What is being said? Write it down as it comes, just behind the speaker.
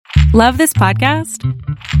Love this podcast?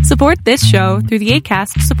 Support this show through the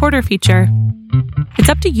Acast supporter feature. It's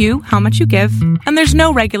up to you how much you give, and there's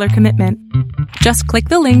no regular commitment. Just click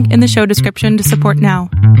the link in the show description to support now.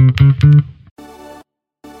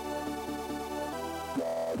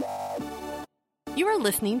 You are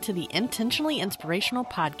listening to the Intentionally Inspirational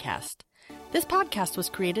Podcast. This podcast was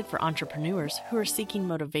created for entrepreneurs who are seeking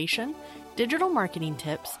motivation, digital marketing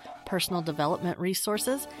tips, personal development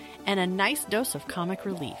resources, and a nice dose of comic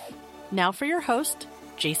relief. Now for your host,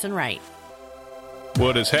 Jason Wright.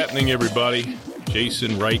 What is happening, everybody?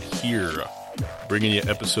 Jason Wright here, bringing you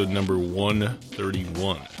episode number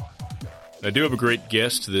 131. I do have a great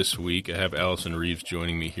guest this week. I have Alison Reeves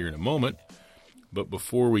joining me here in a moment. But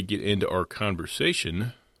before we get into our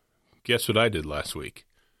conversation, guess what I did last week?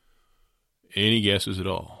 Any guesses at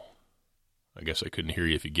all? I guess I couldn't hear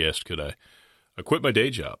you if you guessed, could I? I quit my day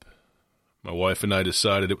job. My wife and I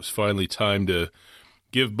decided it was finally time to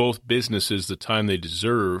give both businesses the time they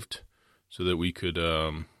deserved so that we could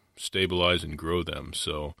stabilize and grow them.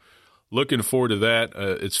 So looking forward to that.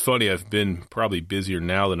 It's funny, I've been probably busier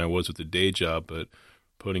now than I was with the day job, but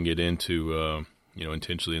putting it into,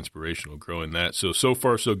 intentionally inspirational, growing that. So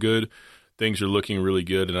far, so good. Things are looking really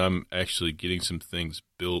good, and I'm actually getting some things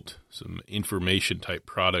built, some information-type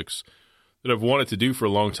products that I've wanted to do for a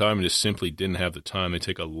long time and just simply didn't have the time. They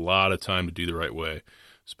take a lot of time to do the right way,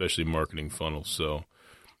 especially marketing funnels. So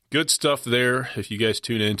good stuff there. If you guys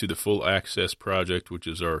tune into the Full Access Project, which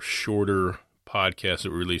is our shorter podcast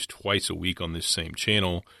that we release twice a week on this same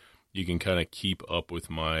channel, you can kind of keep up with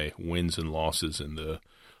my wins and losses and the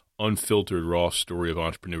unfiltered, raw story of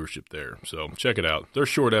entrepreneurship there. So check it out. They're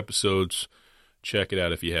short episodes. Check it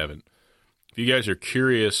out if you haven't. If you guys are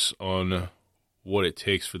curious on what it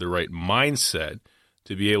takes for the right mindset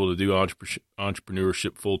to be able to do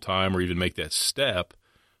entrepreneurship full-time or even make that step,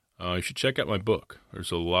 you should check out my book.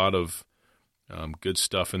 There's a lot of good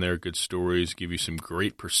stuff in there, good stories, give you some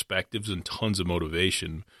great perspectives and tons of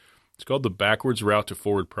motivation. It's called The Backwards Route to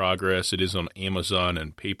Forward Progress. It is on Amazon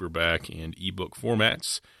and paperback and ebook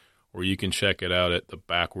formats, or you can check it out at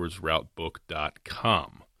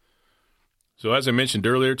thebackwardsroutebook.com. So as I mentioned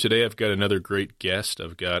earlier, today I've got another great guest.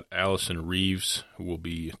 I've got Alison Reeves, who will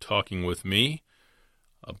be talking with me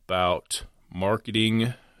about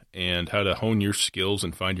marketing and how to hone your skills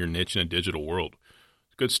and find your niche in a digital world.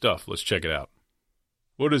 Good stuff. Let's check it out.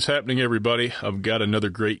 What is happening, everybody? I've got another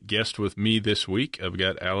great guest with me this week. I've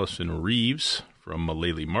got Alison Reeves from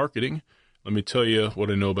Malele Marketing. Let me tell you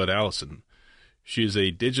what I know about Alison. She is a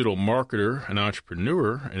digital marketer, an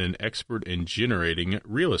entrepreneur, and an expert in generating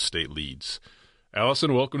real estate leads.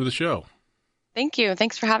 Alison, welcome to the show. Thank you.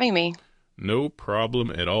 Thanks for having me. No problem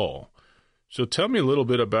at all. So tell me a little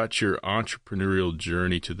bit about your entrepreneurial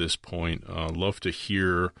journey to this point. I'd love to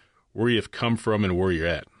hear where you've come from and where you're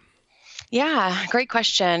at. Yeah, great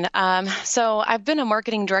question. So I've been a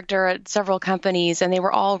marketing director at several companies, and they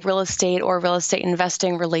were all real estate or real estate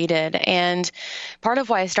investing related. And part of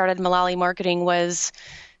why I started Malele Marketing was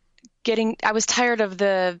I was tired of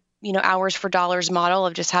the hours for dollars model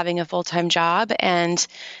of just having a full-time job. And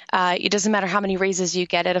it doesn't matter how many raises you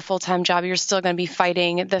get at a full-time job, you're still going to be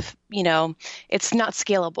fighting it's not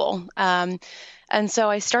scalable. And so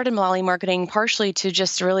I started Malele Marketing partially to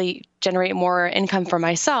just really generate more income for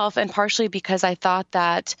myself, and partially because I thought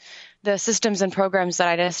that the systems and programs that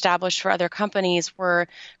I'd established for other companies were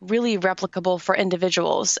really replicable for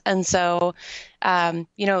individuals. And so,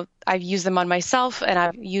 I've used them on myself, and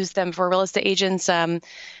I've used them for real estate agents. I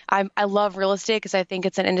love real estate because I think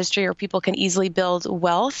it's an industry where people can easily build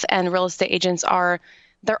wealth, and real estate agents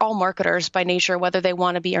they're all marketers by nature, whether they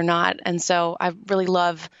want to be or not. And so I really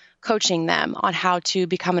love coaching them on how to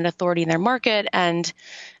become an authority in their market. And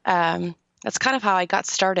that's kind of how I got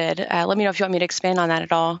started. Let me know if you want me to expand on that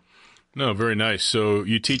at all. No, very nice. So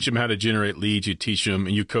you teach them how to generate leads, you teach them,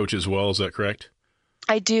 and you coach as well. Is that correct?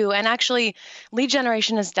 I do. And actually, lead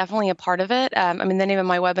generation is definitely a part of it. The name of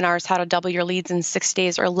my webinar is How to Double Your Leads in 6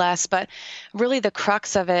 Days or Less. But really the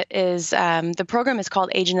crux of it is the program is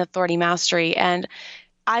called Agent Authority Mastery. And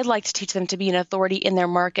I'd like to teach them to be an authority in their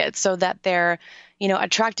market so that they're,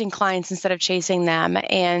 attracting clients instead of chasing them.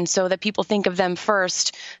 And so that people think of them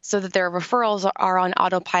first so that their referrals are on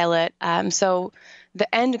autopilot. So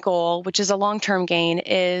the end goal, which is a long-term gain,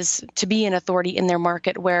 is to be an authority in their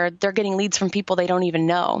market where they're getting leads from people they don't even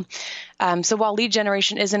know. So while lead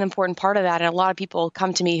generation is an important part of that, and a lot of people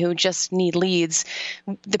come to me who just need leads,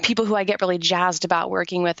 the people who I get really jazzed about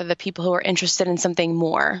working with are the people who are interested in something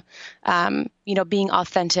more, being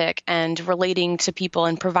authentic and relating to people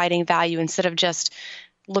and providing value instead of just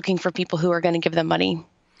looking for people who are going to give them money.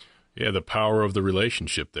 Yeah, the power of the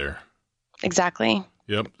relationship there. Exactly.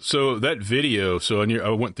 Yep. So that video, I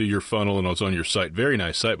went through your funnel and I was on your site. Very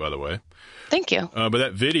nice site, by the way. Thank you. But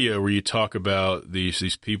that video where you talk about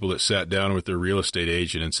these people that sat down with their real estate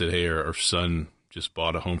agent and said, hey, our son just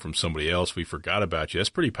bought a home from somebody else. We forgot about you. That's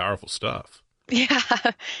pretty powerful stuff. Yeah.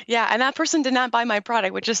 Yeah. And that person did not buy my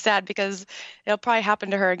product, which is sad because it'll probably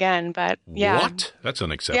happen to her again. But yeah. What? That's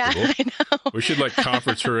unacceptable. Yeah, I know. We should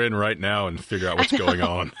conference her in right now and figure out what's going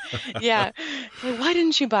on. Yeah. Like, why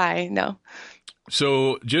didn't you buy? No.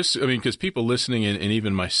 So because people listening and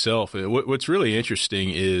even myself, what's really interesting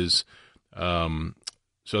is, so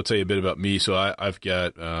I'll tell you a bit about me. So I've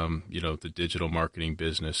got, the digital marketing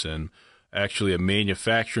business and actually a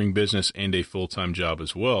manufacturing business and a full-time job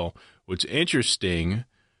as well. What's interesting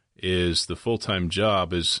is the full-time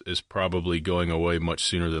job is probably going away much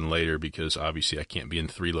sooner than later because obviously I can't be in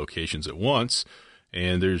 3 locations at once,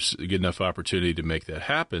 and there's a good enough opportunity to make that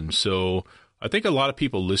happen. So I think a lot of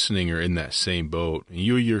people listening are in that same boat.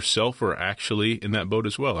 You yourself are actually in that boat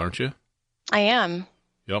as well, aren't you? I am.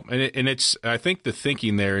 Yep. And it's, I think the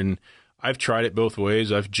thinking there, and I've tried it both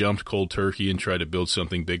ways. I've jumped cold turkey and tried to build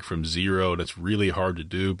something big from zero, and it's really hard to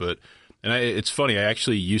do. It's funny, I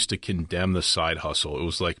actually used to condemn the side hustle. It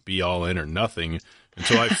was like be all in or nothing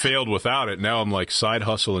until I failed without it. Now I'm like side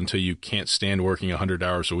hustle until you can't stand working 100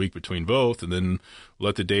 hours a week between both, and then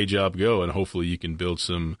let the day job go, and hopefully you can build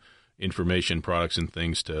some information products and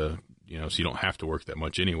things to, so you don't have to work that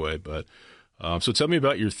much anyway. But so tell me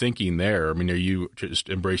about your thinking there. I mean, are you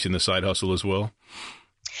just embracing the side hustle as well?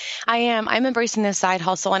 I am. I'm embracing this side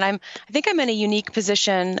hustle, and I think I'm in a unique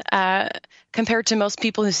position compared to most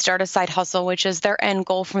people who start a side hustle, which is their end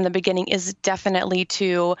goal from the beginning is definitely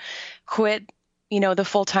to quit, the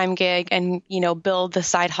full-time gig and, build the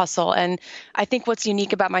side hustle. And I think what's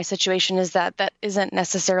unique about my situation is that isn't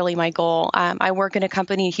necessarily my goal. I work in a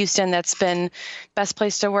company in Houston that's been best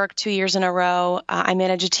place to work 2 years in a row. I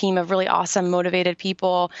manage a team of really awesome, motivated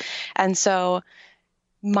people. And so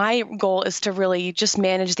my goal is to really just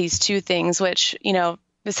manage these 2 things, which,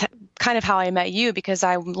 is kind of how I met you, because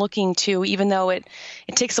I'm looking to, even though it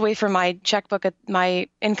takes away from my checkbook, my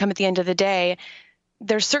income at the end of the day,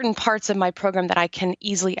 there's certain parts of my program that I can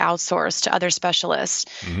easily outsource to other specialists,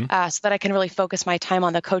 so that I can really focus my time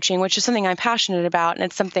on the coaching, which is something I'm passionate about. And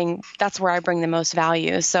it's something that's where I bring the most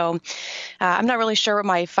value. So I'm not really sure what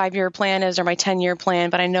my 5-year plan is or my 10-year plan,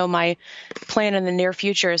 but I know my plan in the near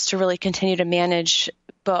future is to really continue to manage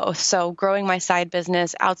both. So growing my side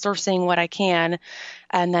business, outsourcing what I can,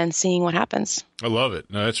 and then seeing what happens. I love it.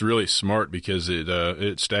 No, that's really smart because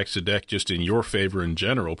it stacks the deck just in your favor in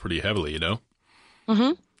general pretty heavily,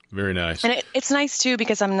 Mm-hmm. Very nice. And it's nice too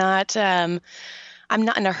because I'm not in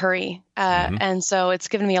a hurry, and so it's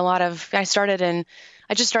given me a lot of. I just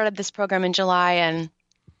started this program in July, and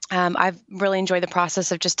I've really enjoyed the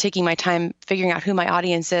process of just taking my time figuring out who my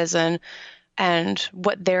audience is and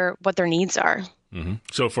what their needs are. Mm-hmm.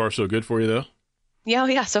 So far, so good for you, though?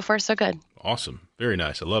 Yeah. So far, so good. Awesome. Very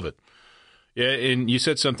nice. I love it. Yeah, and you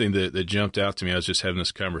said something that jumped out to me. I was just having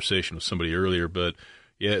this conversation with somebody earlier, but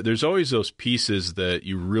yeah, there's always those pieces that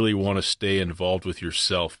you really want to stay involved with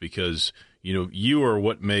yourself because, you are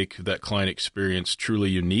what make that client experience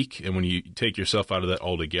truly unique. And when you take yourself out of that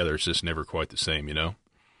altogether, it's just never quite the same,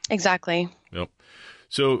 Exactly. Yep.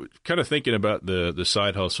 So kind of thinking about the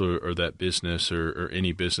side hustle or that business or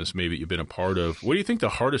any business maybe you've been a part of, what do you think the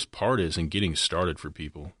hardest part is in getting started for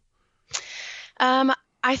people?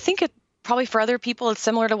 I think probably for other people, it's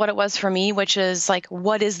similar to what it was for me, which is like,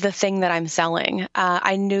 what is the thing that I'm selling?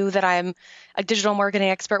 I knew that I'm a digital marketing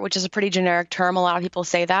expert, which is a pretty generic term. A lot of people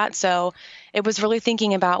say that. So it was really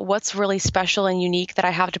thinking about what's really special and unique that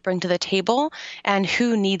I have to bring to the table and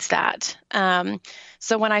who needs that.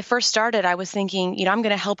 So when I first started, I was thinking, I'm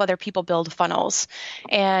going to help other people build funnels.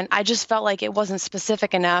 And I just felt like it wasn't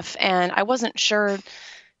specific enough. And I wasn't sure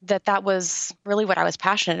that was really what I was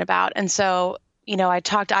passionate about. And so I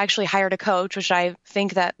actually hired a coach, which I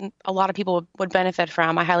think that a lot of people would benefit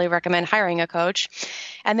from. I highly recommend hiring a coach.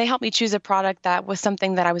 And they helped me choose a product that was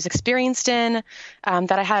something that I was experienced in,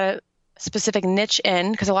 that I had a specific niche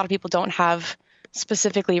in, because a lot of people don't have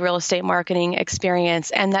specifically real estate marketing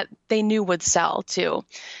experience, and that they knew would sell too,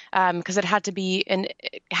 because it had to be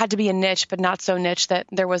a niche, but not so niche that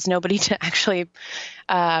there was nobody to actually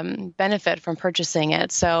benefit from purchasing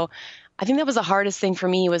it. So I think that was the hardest thing for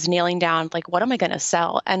me, was nailing down, like, what am I going to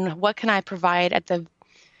sell and what can I provide at the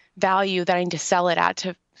value that I need to sell it at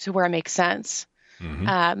to where it makes sense.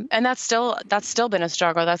 Mm-hmm. And that's still been a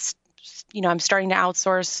struggle. That's, I'm starting to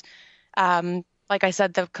outsource, like I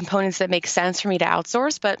said, the components that make sense for me to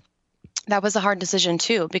outsource, but that was a hard decision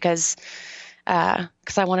too, because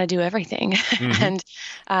because I want to do everything. And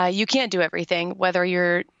you can't do everything, whether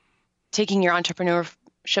you're taking your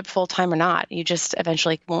entrepreneurship full time or not. You just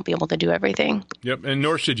eventually won't be able to do everything. Yep, and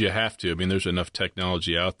nor should you have to. I mean, there's enough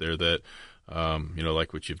technology out there that,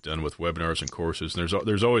 like what you've done with webinars and courses. And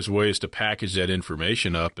there's always ways to package that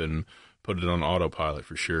information up and put it on autopilot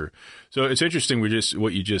for sure. So it's interesting.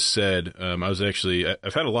 What you just said.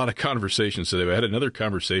 I've had a lot of conversations today. I had another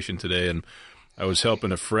conversation today, and I was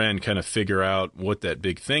helping a friend kind of figure out what that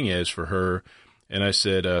big thing is for her. And I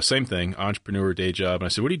said, same thing, entrepreneur, day job. And I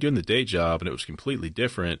said, what do you do in the day job? And it was completely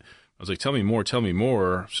different. I was like, tell me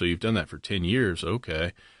more. So you've done that for 10 years.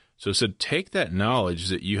 Okay. So I said, take that knowledge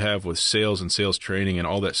that you have with sales and sales training and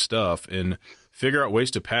all that stuff and figure out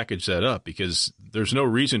ways to package that up, because there's no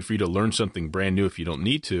reason for you to learn something brand new if you don't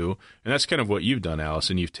need to. And that's kind of what you've done,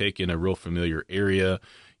 Alison. You've taken a real familiar area,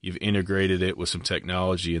 you've integrated it with some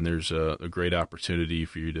technology, and there's a great opportunity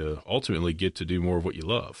for you to ultimately get to do more of what you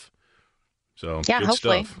love. So yeah, good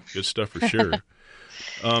hopefully. stuff. Good stuff for sure.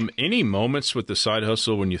 Any moments with the side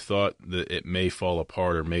hustle when you thought that it may fall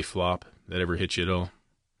apart or may flop that ever hit you at all?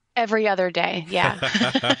 Every other day. Yeah.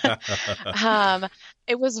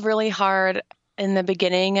 It was really hard in the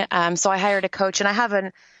beginning. So I hired a coach, and I have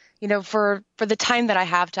for the time that I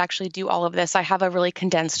have to actually do all of this, I have a really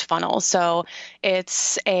condensed funnel. So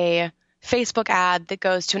it's a Facebook ad that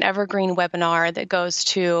goes to an evergreen webinar that goes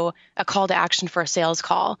to a call to action for a sales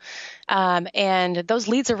call. And those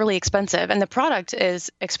leads are really expensive, and the product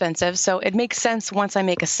is expensive. So it makes sense once I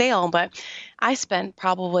make a sale, but I spent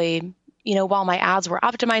probably, while my ads were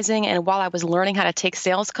optimizing and while I was learning how to take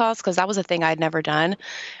sales calls, because that was a thing I'd never done,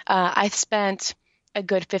 I spent a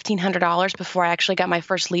good $1,500 before I actually got my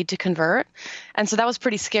first lead to convert. And so that was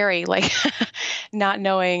pretty scary, like not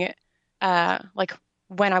knowing,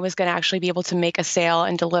 when I was going to actually be able to make a sale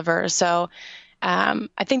and deliver. So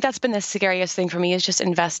I think that's been the scariest thing for me, is just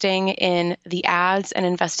investing in the ads and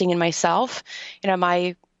investing in myself. At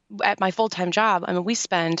my full-time job, I mean, we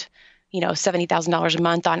spend, $70,000 a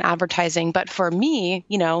month on advertising. But for me,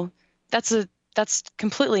 that's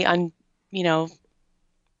completely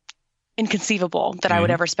inconceivable that I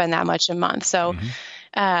would ever spend that much a month. So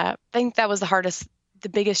I think that was the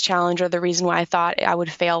biggest challenge, or the reason why I thought I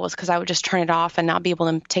would fail, was because I would just turn it off and not be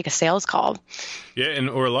able to take a sales call. Yeah,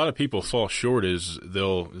 or a lot of people fall short is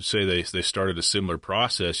they'll say they started a similar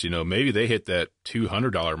process. Maybe they hit that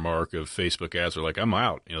 $200 mark of Facebook ads. They're like, I'm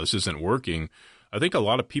out. This isn't working. I think a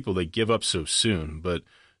lot of people, they give up so soon, but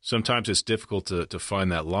sometimes it's difficult to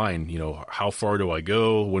find that line. How far do I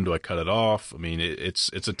go? When do I cut it off? I mean, it's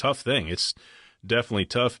a tough thing. It's definitely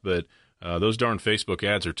tough, but those darn Facebook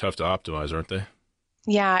ads are tough to optimize, aren't they?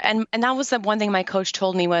 Yeah. And that was the one thing my coach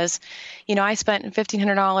told me was, I spent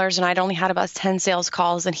 $1,500 and I'd only had about 10 sales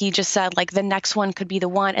calls. And he just said, like, the next one could be the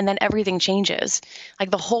one. And then everything changes.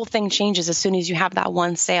 Like, the whole thing changes as soon as you have that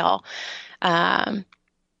one sale. But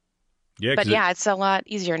it's a lot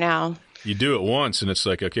easier now. You do it once and it's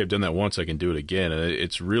like, okay, I've done that once, I can do it again. And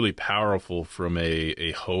it's really powerful from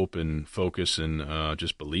a hope and focus and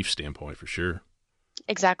just belief standpoint, for sure.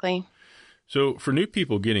 Exactly. So for new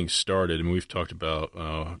people getting started, and we've talked about,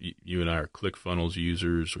 you and I are ClickFunnels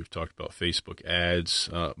users. We've talked about Facebook ads,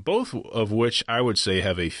 both of which I would say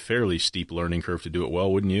have a fairly steep learning curve to do it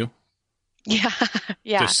well, wouldn't you? Yeah.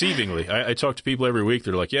 Yeah. Deceivingly. I talk to people every week.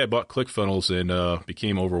 They're like, yeah, I bought ClickFunnels and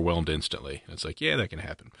became overwhelmed instantly. And it's like, yeah, that can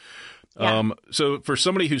happen. Yeah. So for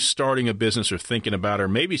somebody who's starting a business or thinking about it, or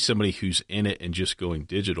maybe somebody who's in it and just going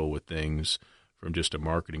digital with things from just a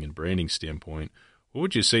marketing and branding standpoint, what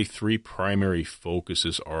would you say 3 primary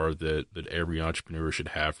focuses are that every entrepreneur should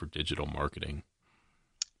have for digital marketing?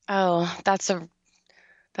 Oh, that's a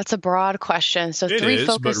broad question. So it 3 is,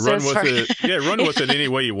 focuses. But run with it. Yeah, run with it any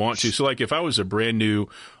way you want to. So, like, if I was a brand new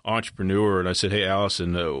entrepreneur and I said, "Hey,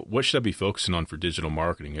 Alison, what should I be focusing on for digital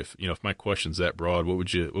marketing?" If my question's that broad, what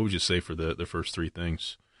would you say for the first 3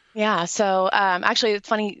 things? Yeah. So actually, it's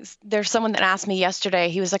funny. There's someone that asked me yesterday.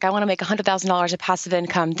 He was like, I want to make $100,000 of passive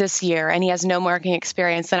income this year, and he has no marketing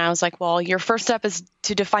experience. And I was like, well, your first step is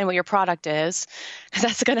to define what your product is, because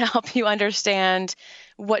that's going to help you understand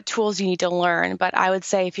what tools you need to learn. But I would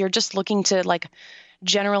say if you're just looking to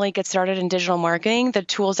generally get started in digital marketing, the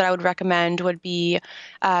tools that I would recommend would be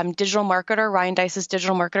Digital Marketer, Ryan Deiss's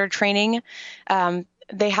Digital Marketer training.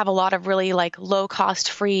 They have a lot of really low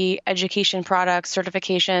cost, free education products,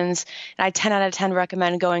 certifications. And I 10 out of 10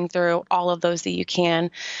 recommend going through all of those that you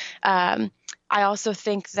can. I also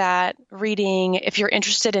think that reading, if you're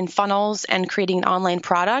interested in funnels and creating an online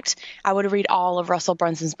product, I would read all of Russell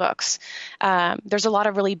Brunson's books. There's a lot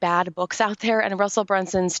of really bad books out there, and Russell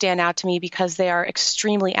Brunson stand out to me because they are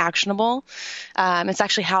extremely actionable. It's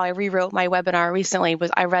actually how I rewrote my webinar recently.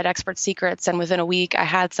 Was I read Expert Secrets, and within a week, I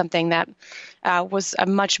had something that was a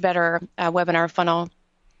much better webinar funnel.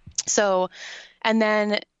 So, and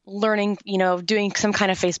then learning, doing some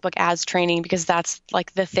kind of Facebook ads training, because that's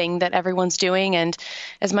like the thing that everyone's doing. And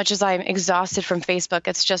as much as I'm exhausted from Facebook,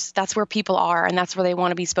 it's just, that's where people are and that's where they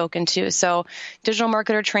want to be spoken to. So digital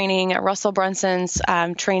marketer training, Russell Brunson's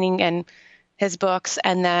training and his books,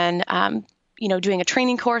 and then, doing a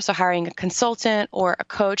training course, so hiring a consultant or a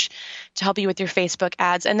coach to help you with your Facebook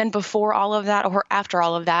ads. And then before all of that or after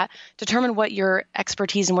all of that, determine what your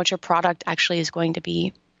expertise and what your product actually is going to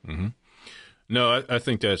be. Mm-hmm. No, I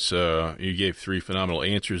think that's you gave three phenomenal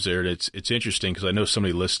answers there. And it's interesting because I know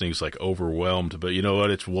somebody listening is like overwhelmed, but you know what?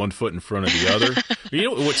 It's one foot in front of the other. You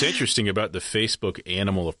know what's interesting about the Facebook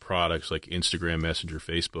animal of products like Instagram, Messenger,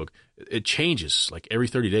 Facebook? It changes. Like every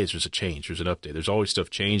 30 days, there's a change. There's an update. There's always stuff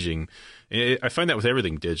changing. And I find that with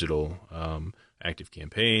everything digital, active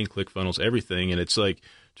campaign, ClickFunnels, everything. And it's like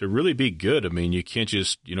to really be good. I mean, you can't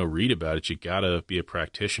just read about it. You got to be a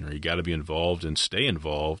practitioner. You got to be involved and stay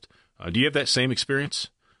involved. Do you have that same experience?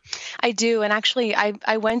 I do. And actually,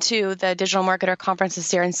 I went to the Digital Marketer conferences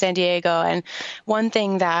here in San Diego. And one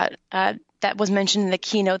thing that was mentioned in the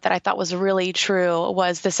keynote that I thought was really true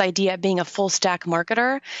was this idea of being a full stack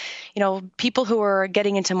marketer. People who are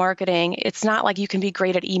getting into marketing, it's not like you can be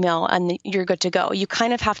great at email and you're good to go. You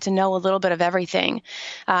kind of have to know a little bit of everything.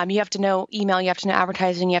 You have to know email, you have to know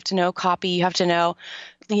advertising, you have to know copy, you have to know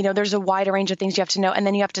there's a wide range of things you have to know, and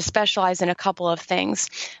then you have to specialize in a couple of things.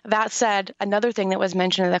 That said, another thing that was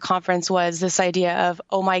mentioned at the conference was this idea of,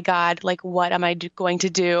 oh my God, like what am I going to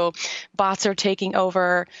do? Bots are taking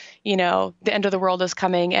over, the end of the world is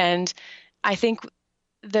coming. And I think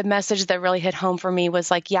the message that really hit home for me was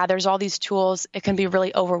like, yeah, there's all these tools. It can be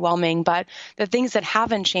really overwhelming, but the things that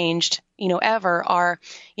haven't changed, ever are,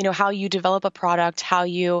 how you develop a product, how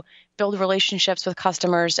you build relationships with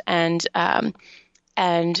customers, and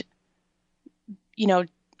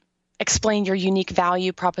explain your unique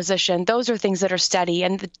value proposition. Those are things that are steady,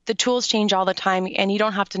 and the tools change all the time, and you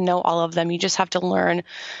don't have to know all of them. You just have to learn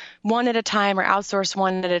one at a time or outsource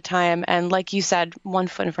one at a time. And like you said, one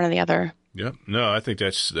foot in front of the other. Yeah. No, I think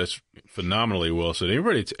that's phenomenally well said.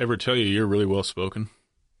 Anybody ever tell you you're really well spoken?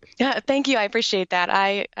 Yeah. Thank you. I appreciate that.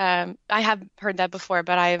 I have heard that before,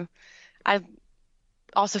 but I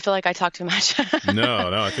also feel like I talk too much.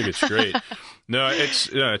 No, I think it's great. No,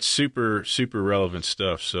 it's super, super relevant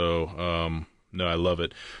stuff. So, no, I love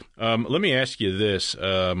it. Let me ask you this.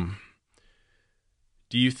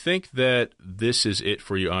 Do you think that this is it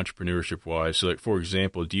for you entrepreneurship-wise? So, like, for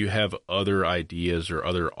example, do you have other ideas or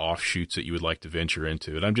other offshoots that you would like to venture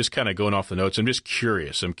into? And I'm just kind of going off the notes. I'm just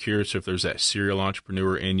curious. I'm curious if there's that serial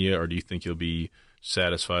entrepreneur in you, or do you think you'll be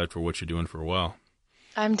satisfied for what you're doing for a while?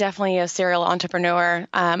 I'm definitely a serial entrepreneur.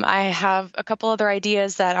 I have a couple other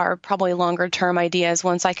ideas that are probably longer term ideas.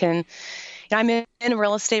 Once I can, I'm in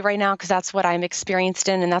real estate right now because that's what I'm experienced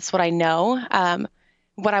in and that's what I know.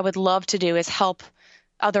 What I would love to do is help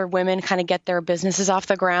other women kind of get their businesses off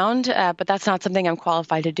the ground, but that's not something I'm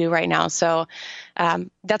qualified to do right now. So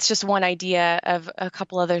that's just one idea of a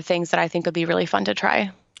couple other things that I think would be really fun to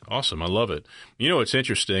try. Awesome. I love it. It's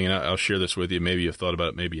interesting, and I'll share this with you. Maybe you've thought about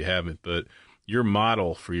it, maybe you haven't, but your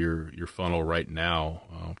model for your funnel right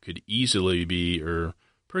now could easily be, or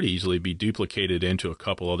pretty easily be, duplicated into a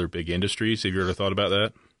couple other big industries. Have you ever thought about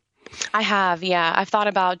that? I have, yeah. I've thought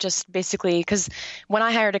about just basically, because when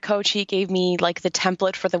I hired a coach, he gave me like the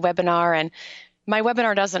template for the webinar, and my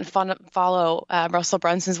webinar doesn't follow Russell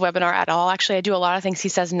Brunson's webinar at all. Actually, I do a lot of things he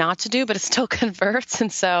says not to do, but it still converts.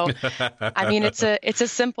 And so, I mean, it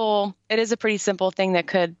is a pretty simple thing that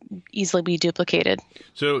could easily be duplicated.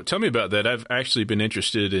 So tell me about that. I've actually been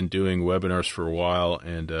interested in doing webinars for a while,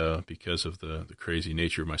 and because of the crazy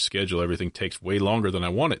nature of my schedule, everything takes way longer than I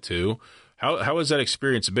want it to. How has that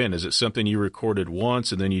experience been? Is it something you recorded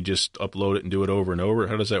once and then you just upload it and do it over and over?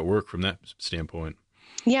 How does that work from that standpoint?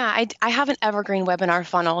 Yeah, I have an evergreen webinar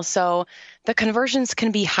funnel. So the conversions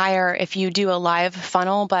can be higher if you do a live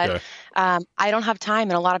funnel, but Okay. I don't have time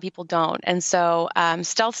and a lot of people don't. And so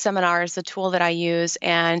Stealth Seminar is the tool that I use,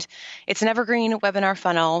 and it's an evergreen webinar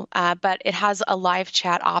funnel, but it has a live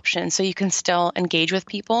chat option so you can still engage with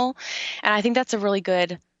people. And I think that's a really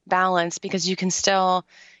good balance because you can still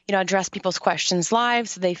address people's questions live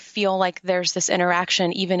so they feel like there's this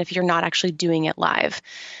interaction even if you're not actually doing it live.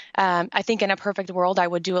 I think in a perfect world, I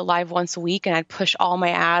would do it live once a week and I'd push all my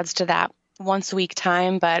ads to that once a week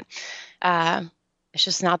time, but it's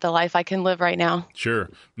just not the life I can live right now. Sure.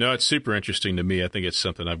 No, it's super interesting to me. I think it's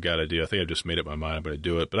something I've got to do. I think I've just made up my mind I'm going to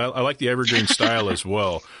do it. But I like the evergreen style as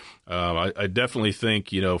well. I definitely think,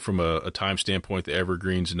 from a time standpoint, the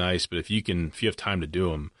evergreen's nice. But if you have time to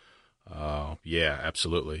do them, yeah,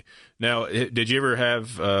 absolutely. Now, did you ever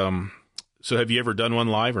have? So have you ever done one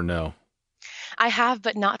live or no? I have,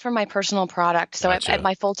 but not for my personal product. So Gotcha. at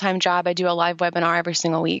my full-time job, I do a live webinar every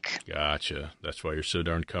single week. Gotcha. That's why you're so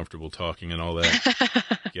darn comfortable talking and all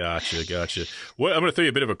that. Gotcha. I'm going to throw you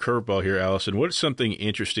a bit of a curveball here, Allison. What is something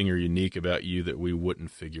interesting or unique about you that we wouldn't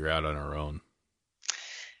figure out on our own?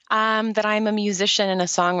 That I'm a musician and a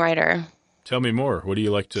songwriter. Tell me more. What do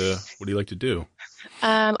you like to do?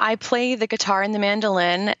 I play the guitar and the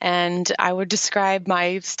mandolin, and I would describe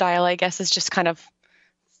my style, I guess, as just kind of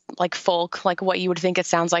like folk, like what you would think it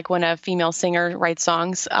sounds like when a female singer writes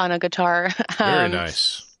songs on a guitar. Very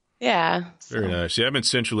nice. Yeah. Very nice. Yeah, I'm in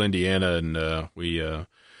central Indiana, and we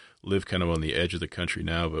live kind of on the edge of the country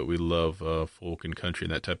now, but we love folk and country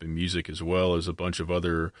and that type of music as well as a bunch of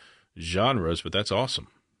other genres, but that's awesome.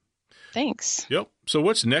 Thanks. Yep. So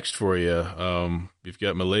what's next for you? You've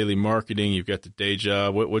got Mullally Marketing, you've got the day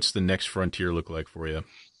job. What's the next frontier look like for you?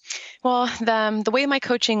 Well, the way my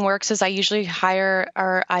coaching works is I usually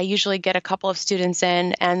get a couple of students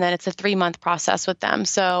in, and then it's a 3-month process with them.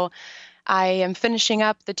 So I am finishing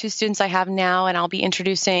up the 2 students I have now, and I'll be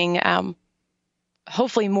introducing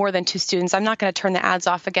hopefully more than 2 students. I'm not going to turn the ads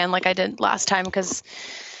off again like I did last time because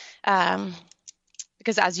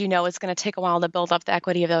as you know, it's going to take a while to build up the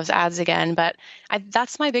equity of those ads again. But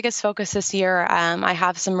that's my biggest focus this year. I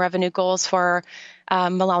have some revenue goals for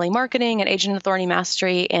Mullally Marketing and Agent Authority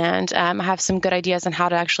Mastery, and I have some good ideas on how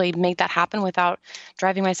to actually make that happen without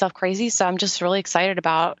driving myself crazy. So I'm just really excited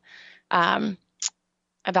about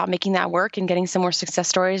making that work and getting some more success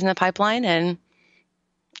stories in the pipeline, and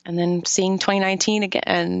then seeing 2019 again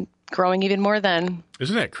and growing even more then.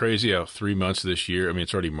 Isn't that crazy how 3 months this year, I mean,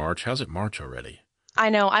 it's already March. How's it March already? I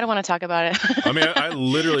know. I don't want to talk about it. I mean, I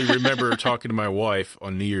literally remember talking to my wife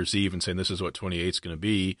on New Year's Eve and saying, this is what 28 is going to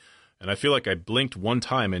be. And I feel like I blinked one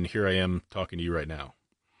time, and here I am talking to you right now.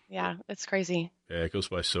 Yeah, it's crazy. Yeah, it goes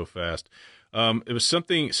by so fast. It was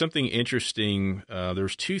something interesting. There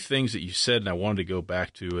was 2 things that you said, and I wanted to go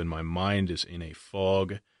back to, and my mind is in a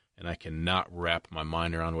fog, and I cannot wrap my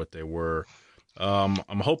mind around what they were. I'm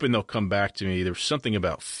hoping they'll come back to me. There was something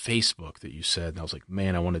about Facebook that you said, and I was like,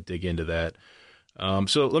 man, I want to dig into that.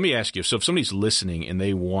 So let me ask you, so if somebody's listening and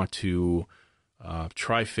they want to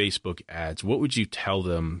try Facebook ads, what would you tell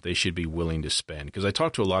them they should be willing to spend? Because I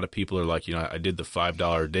talk to a lot of people who are like, I did the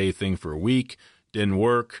 $5 a day thing for a week, didn't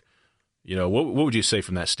work. What would you say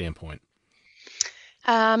from that standpoint?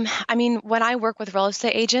 I mean, when I work with real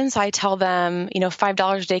estate agents, I tell them,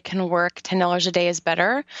 $5 a day can work, $10 a day is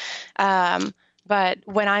better. But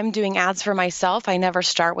when I'm doing ads for myself, I never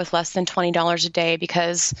start with less than $20 a day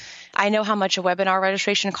because I know how much a webinar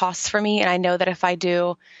registration costs for me. And I know that if I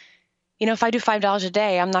do $5 a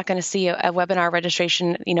day, I'm not going to see a webinar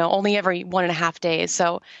registration, only every 1.5 days.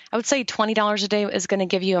 So I would say $20 a day is going to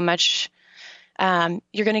give you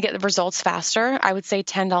you're going to get the results faster. I would say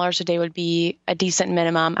 $10 a day would be a decent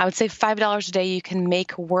minimum. I would say $5 a day you can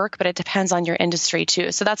make work, but it depends on your industry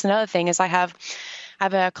too. So that's another thing is I have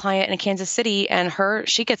a client in Kansas City, and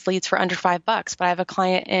she gets leads for under $5. But I have a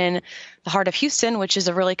client in the heart of Houston, which is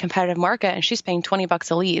a really competitive market, and she's paying $20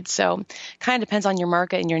 a lead. So kind of depends on your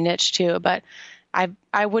market and your niche too. But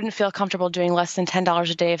I wouldn't feel comfortable doing less than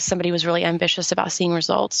 $10 a day if somebody was really ambitious about seeing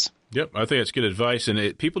results. Yep, I think that's good advice.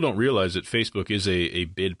 And people don't realize that Facebook is a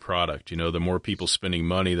bid product. The more people spending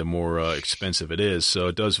money, the more expensive it is. So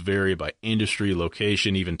it does vary by industry,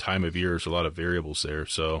 location, even time of year. There's a lot of variables there.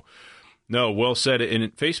 So no, well said.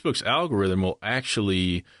 And Facebook's algorithm will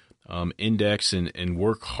actually index and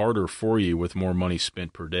work harder for you with more money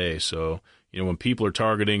spent per day. So, when people are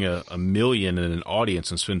targeting a million in an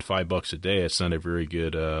audience and spend $5 a day, it's not a very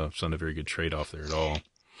good trade-off there at all.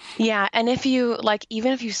 Yeah, and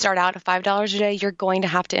even if you start out at $5 a day, you're going to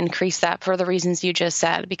have to increase that for the reasons you just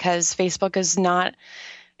said, because Facebook is not.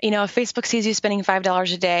 If Facebook sees you spending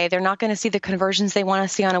 $5 a day, they're not going to see the conversions they want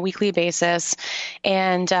to see on a weekly basis.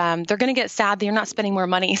 And they're going to get sad that you're not spending more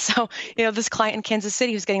money. So, this client in Kansas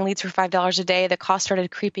City who's getting leads for $5 a day, the cost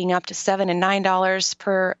started creeping up to $7 and $9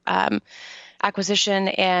 per acquisition.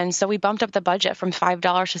 And so we bumped up the budget from $5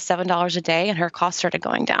 to $7 a day, and her cost started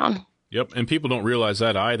going down. Yep, and people don't realize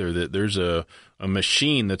that either, that there's a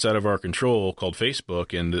machine that's out of our control called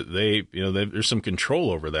Facebook, and there's some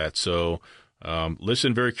control over that. So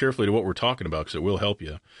listen very carefully to what we're talking about because it will help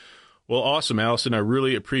you. Well, awesome, Alison. I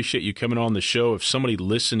really appreciate you coming on the show. If somebody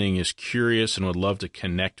listening is curious and would love to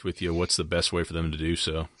connect with you, what's the best way for them to do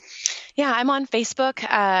so? Yeah, I'm on Facebook.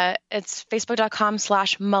 It's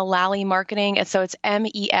facebook.com/Mullally Marketing. It's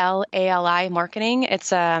Melali Marketing. It's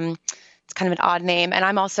kind of an odd name. And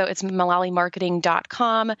it's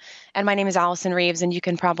MullallyMarketing.com. And my name is Alison Reeves, and you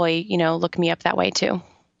can probably, look me up that way too.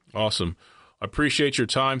 Awesome. I appreciate your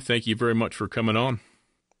time. Thank you very much for coming on.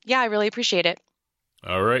 Yeah, I really appreciate it.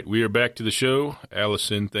 All right, we are back to the show.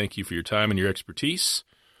 Alison, thank you for your time and your expertise.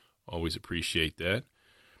 Always appreciate that.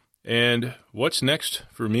 And what's next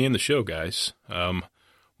for me and the show, guys?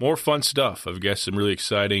 More fun stuff. I've got some really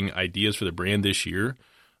exciting ideas for the brand this year.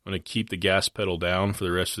 I'm going to keep the gas pedal down for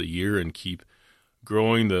the rest of the year and keep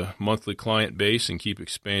growing the monthly client base and keep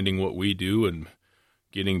expanding what we do and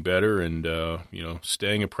getting better and,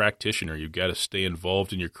 staying a practitioner. You've got to stay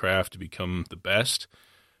involved in your craft to become the best.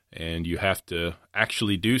 And you have to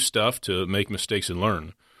actually do stuff to make mistakes and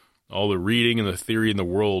learn. All the reading and the theory in the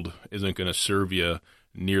world isn't going to serve you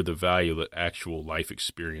near the value that actual life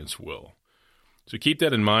experience will. So keep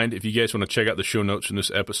that in mind. If you guys want to check out the show notes from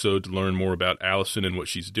this episode to learn more about Alison and what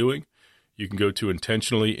she's doing, you can go to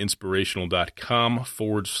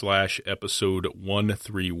intentionallyinspirational.com/episode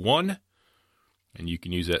 131. And you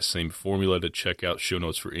can use that same formula to check out show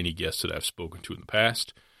notes for any guests that I've spoken to in the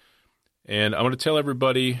past. And I'm going to tell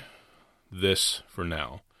everybody this for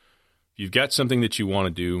now. If you've got something that you want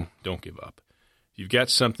to do, don't give up. If you've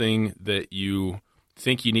got something that you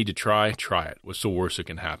think you need to try it. What's the worst that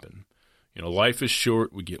can happen? Life is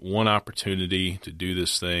short. We get one opportunity to do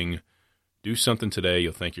this thing. Do something today.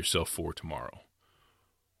 You'll thank yourself for tomorrow.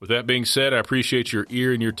 With that being said, I appreciate your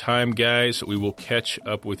ear and your time, guys. We will catch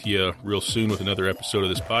up with you real soon with another episode of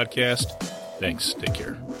this podcast. Thanks. Take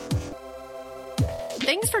care.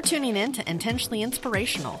 Thanks for tuning in to Intentionally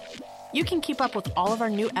Inspirational. You can keep up with all of our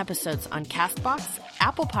new episodes on CastBox,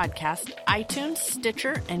 Apple Podcast, iTunes,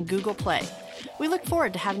 Stitcher, and Google Play. We look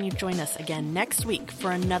forward to having you join us again next week for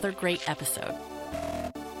another great episode.